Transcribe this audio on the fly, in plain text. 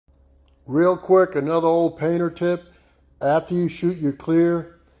Real quick, another old painter tip. After you shoot your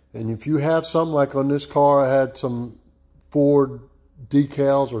clear, and if you have something like on this car, I had some Ford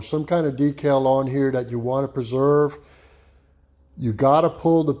decals or some kind of decal on here that you want to preserve, you got to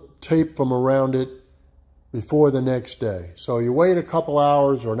pull the tape from around it before the next day. So you wait a couple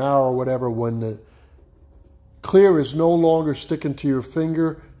hours or an hour or whatever. When the clear is no longer sticking to your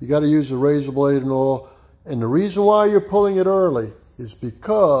finger, you got to use a razor blade and all. And the reason why you're pulling it early is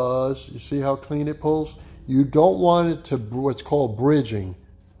because, you see how clean it pulls? You don't want it to, what's called bridging,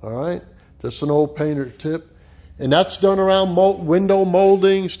 all right? Just an old painter tip. And that's done around window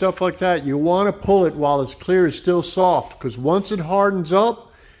molding, stuff like that. You want to pull it while it's clear, it's still soft, because once it hardens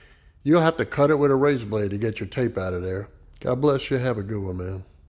up, you'll have to cut it with a razor blade to get your tape out of there. God bless you. Have a good one, man.